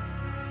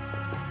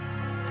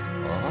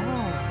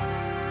 Oh.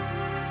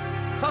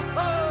 Ho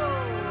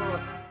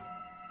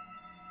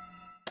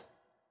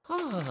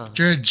ho!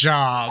 Good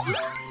job.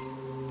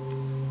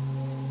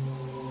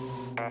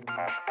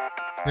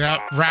 Yep,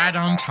 right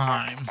on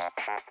time.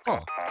 Oh.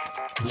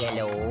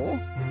 Yellow.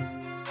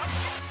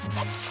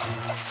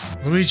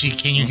 Luigi,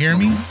 can you hear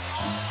me?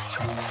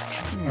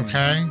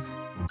 Okay.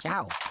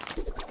 Ciao.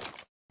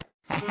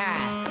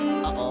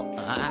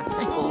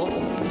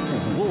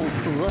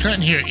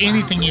 Couldn't hear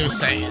anything you were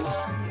saying.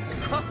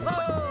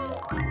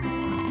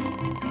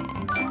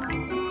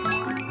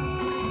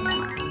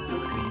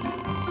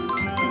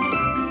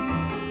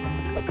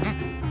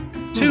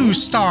 Two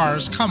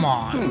stars, come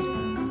on.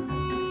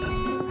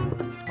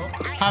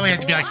 Probably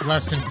had to be like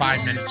less than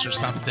 5 minutes or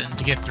something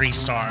to get 3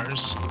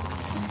 stars.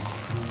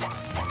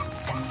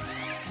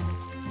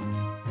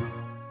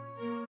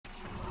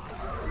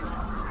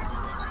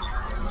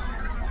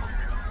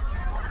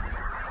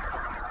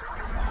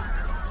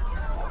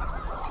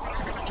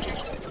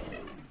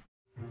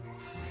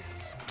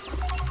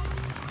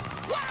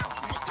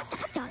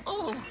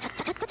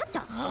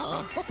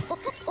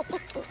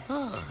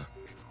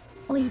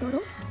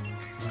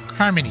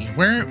 Harmony,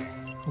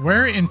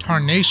 where in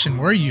tarnation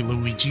were you,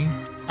 Luigi?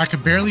 I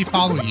could barely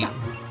follow you.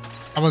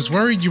 I was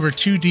worried you were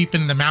too deep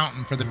in the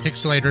mountain for the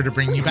pixelator to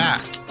bring you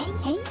back.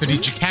 So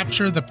did you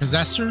capture the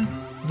Possessor?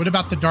 What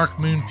about the Dark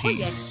Moon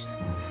piece?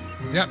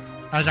 Yep,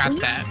 I got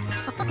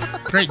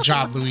that. Great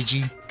job,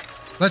 Luigi.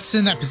 Let's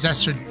send that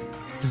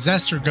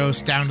Possessor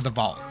Ghost down to the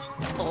vault.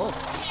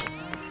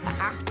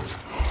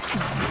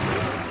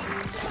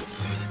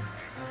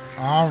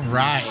 All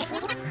right.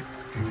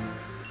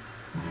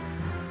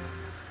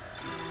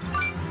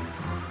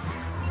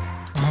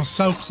 Oh,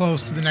 so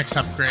close to the next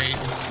upgrade.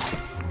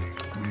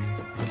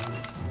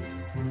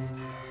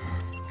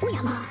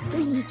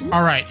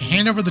 All right,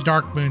 hand over the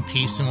Dark Moon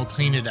piece and we'll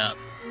clean it up.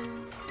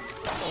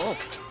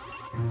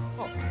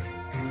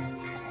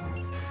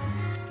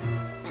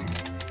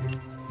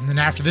 And then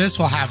after this,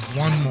 we'll have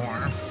one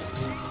more.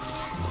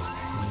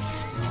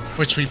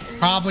 Which we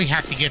probably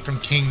have to get from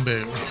King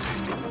Boo.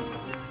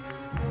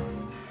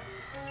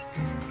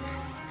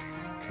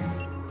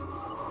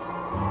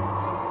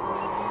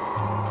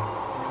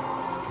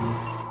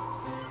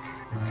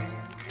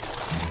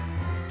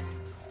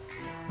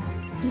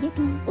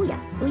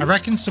 I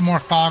reckon some more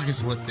fog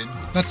is lifted.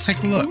 Let's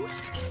take a look.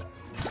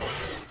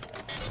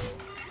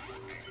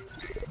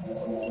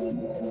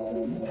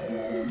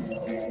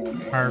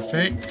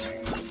 Perfect.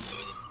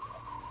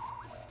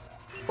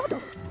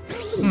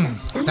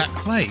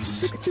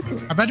 place.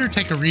 I better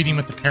take a reading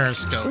with the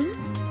periscope.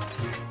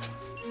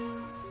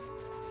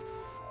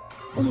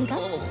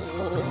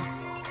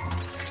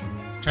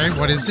 Okay,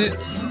 what is it?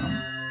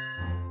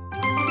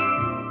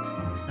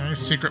 Okay,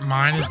 secret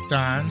mine is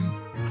done.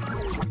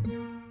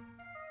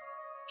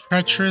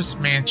 Treacherous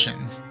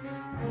mansion.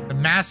 The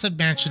massive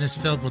mansion is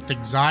filled with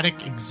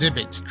exotic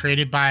exhibits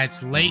created by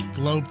its late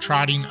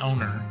globe-trotting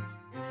owner,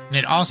 and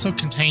it also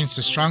contains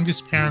the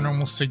strongest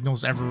paranormal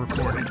signals ever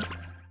recorded.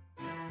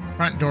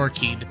 Front door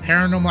key. The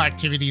paranormal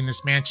activity in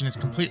this mansion is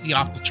completely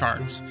off the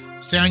charts.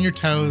 Stay on your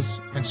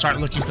toes and start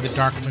looking for the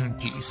Dark Moon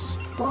piece.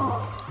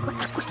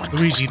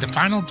 Luigi, the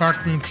final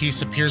Dark Moon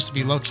piece appears to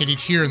be located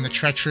here in the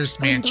treacherous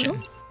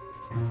mansion.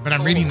 But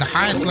I'm reading the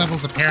highest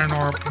levels of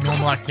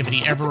paranormal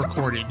activity ever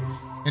recorded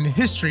in the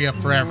history of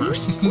forever.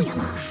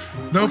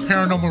 No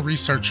paranormal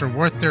researcher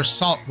worth their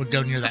salt would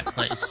go near that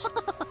place.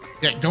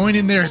 Yet going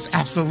in there is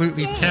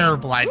absolutely a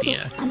terrible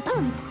idea.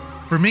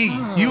 For me,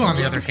 you on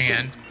the other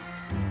hand,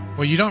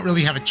 well, you don't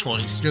really have a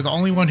choice. You're the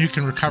only one who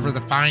can recover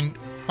the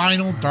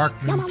final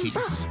Dark Moon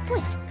piece.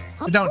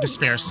 But don't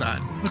despair,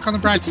 son. Look on the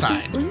bright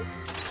side.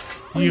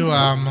 You,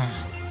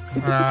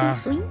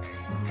 have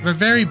a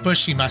very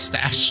bushy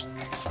mustache.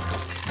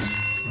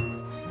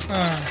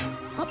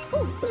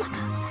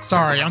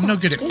 Sorry, I'm no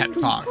good at pep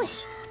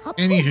talks.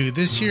 Anywho,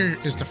 this here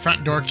is the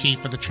front door key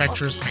for the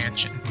treacherous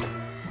mansion.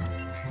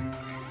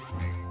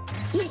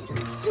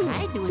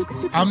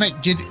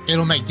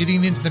 It'll make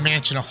getting into the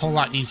mansion a whole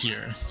lot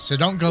easier, so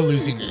don't go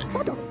losing it.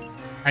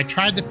 I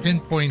tried to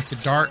pinpoint the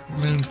Dark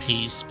Moon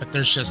piece, but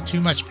there's just too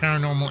much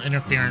paranormal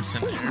interference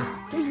in there.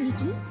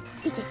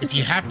 If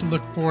you have to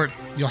look for it,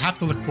 you'll have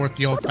to look for it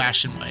the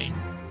old-fashioned way.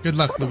 Good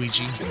luck,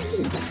 Luigi.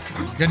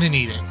 You're gonna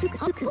need it.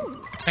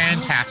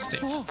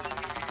 Fantastic.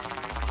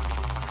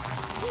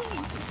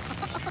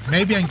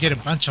 Maybe I can get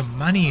a bunch of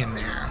money in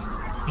there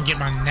and get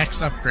my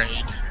next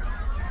upgrade.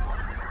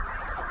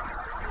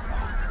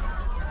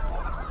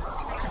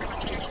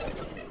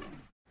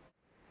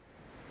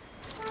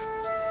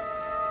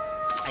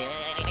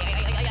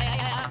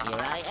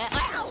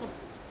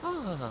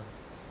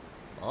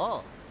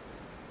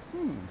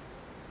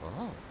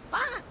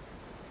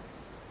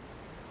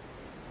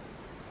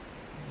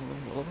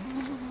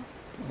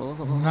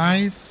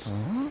 Nice.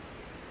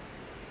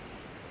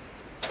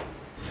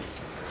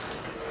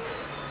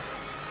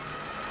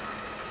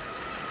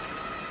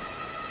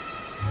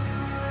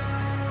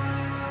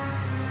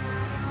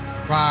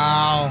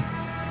 Wow.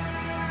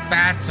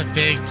 That's a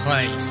big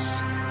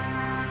place.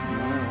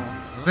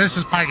 This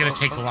is probably gonna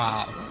take a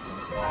while.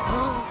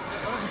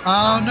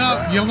 Oh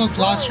no, you almost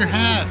lost your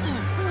hat.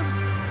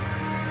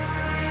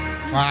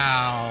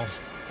 Wow.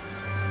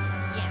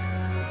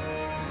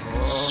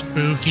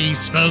 Spooky,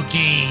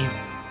 spooky.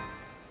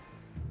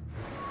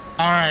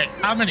 Alright,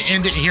 I'm going to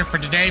end it here for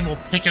today, and we'll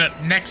pick it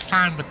up next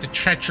time with the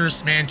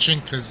treacherous mansion,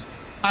 because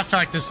I feel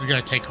like this is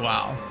going to take a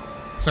while.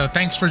 So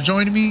thanks for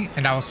joining me,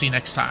 and I will see you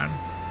next time.